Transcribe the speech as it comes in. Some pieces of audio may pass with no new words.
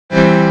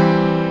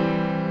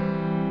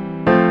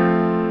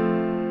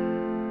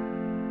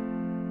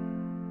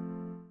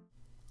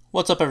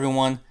What's up,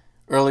 everyone?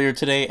 Earlier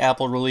today,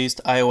 Apple released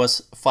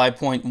iOS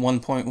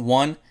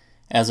 5.1.1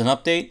 as an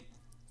update.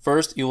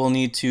 First, you will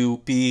need to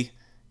be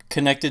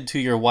connected to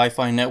your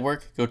Wi-Fi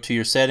network. Go to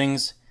your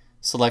settings,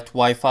 select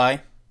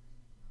Wi-Fi.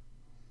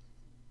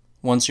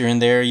 Once you're in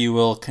there, you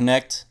will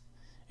connect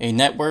a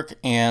network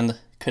and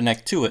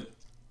connect to it.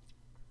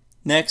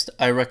 Next,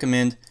 I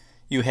recommend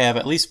you have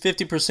at least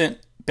 50%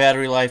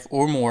 battery life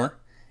or more.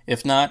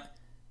 If not,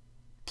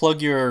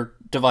 plug your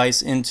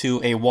device into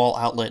a wall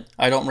outlet.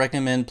 I don't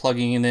recommend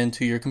plugging it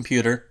into your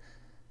computer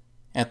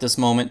at this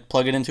moment.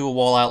 Plug it into a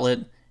wall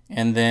outlet,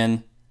 and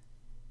then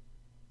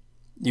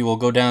you will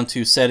go down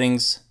to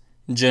Settings,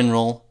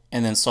 General,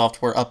 and then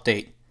Software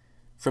Update.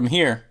 From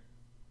here,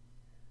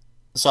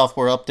 the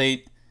Software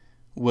Update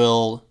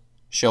will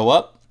show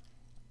up,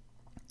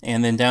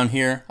 and then down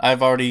here,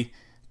 I've already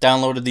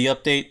downloaded the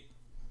update,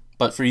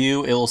 but for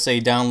you, it will say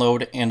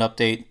Download and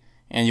Update,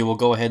 and you will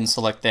go ahead and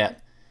select that.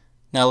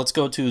 Now let's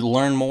go to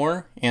Learn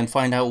More and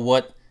find out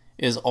what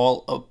is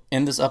all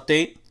in this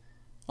update.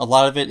 A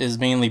lot of it is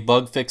mainly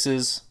bug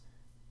fixes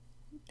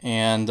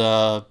and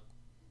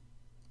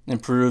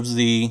improves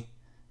the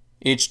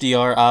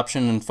HDR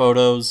option in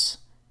photos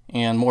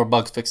and more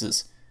bug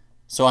fixes.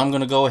 So I'm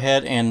going to go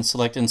ahead and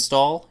select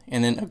Install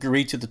and then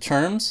agree to the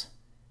terms,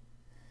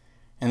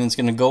 and then it's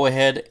going to go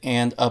ahead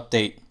and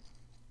update.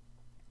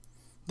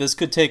 This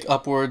could take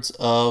upwards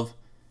of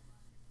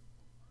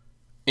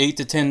 8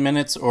 to 10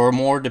 minutes or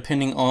more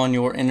depending on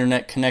your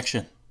internet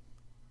connection.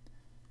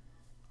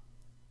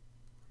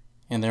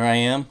 And there I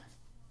am.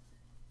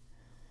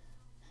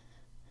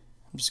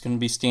 I'm just going to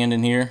be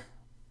standing here.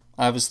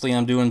 Obviously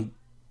I'm doing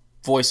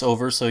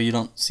voiceover so you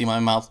don't see my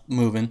mouth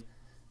moving,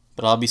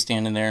 but I'll be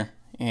standing there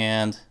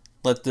and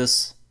let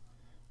this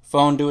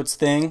phone do its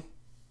thing.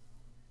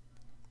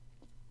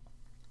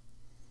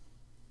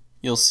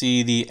 You'll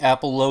see the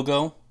Apple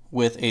logo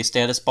with a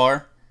status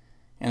bar,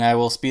 and I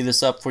will speed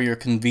this up for your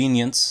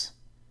convenience.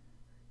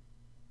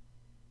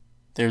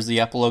 There's the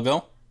Apple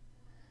logo.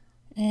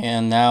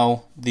 And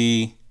now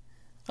the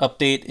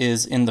update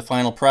is in the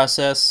final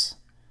process.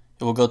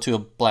 It will go to a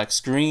black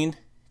screen,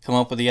 come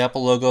up with the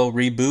Apple logo,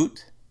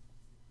 reboot.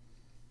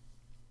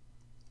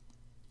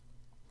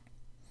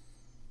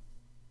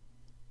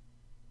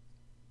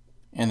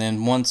 And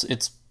then once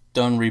it's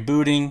done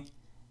rebooting,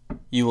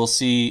 you will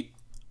see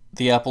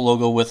the Apple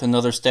logo with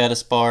another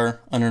status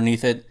bar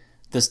underneath it.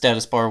 This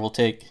status bar will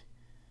take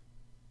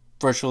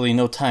virtually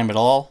no time at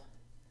all,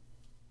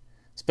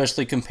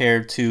 especially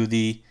compared to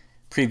the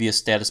previous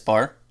status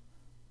bar.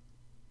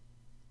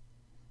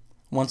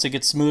 Once it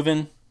gets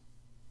moving,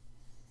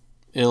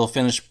 it'll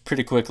finish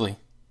pretty quickly.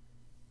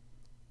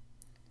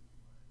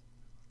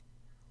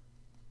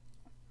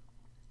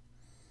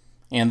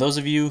 And those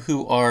of you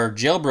who are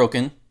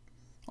jailbroken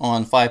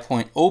on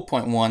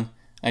 5.0.1,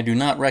 I do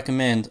not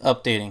recommend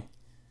updating.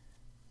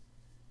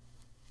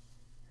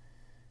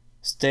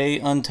 Stay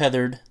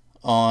untethered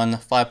on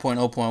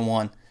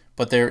 5.0.1,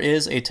 but there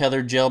is a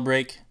tethered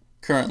jailbreak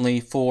currently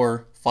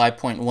for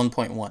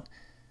 5.1.1.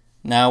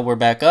 Now we're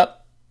back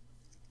up.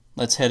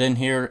 Let's head in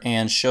here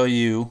and show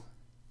you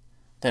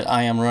that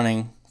I am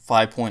running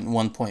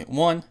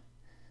 5.1.1.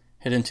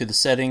 Head into the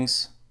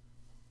settings,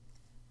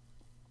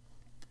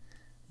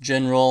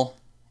 General,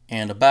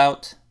 and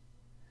About.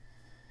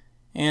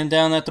 And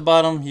down at the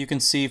bottom you can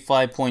see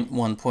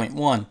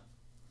 5.1.1.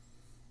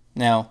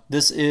 Now,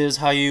 this is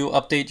how you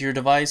update your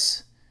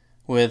device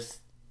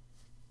with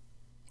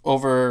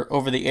over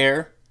the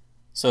air.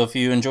 So if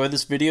you enjoyed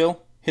this video,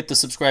 hit the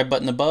subscribe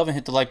button above and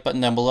hit the like button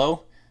down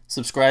below.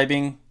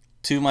 Subscribing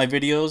to my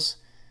videos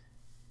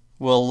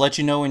will let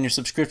you know in your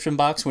subscription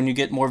box when you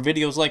get more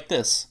videos like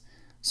this.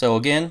 So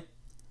again,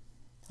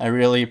 I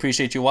really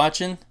appreciate you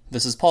watching.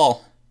 This is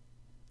Paul.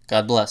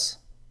 God bless.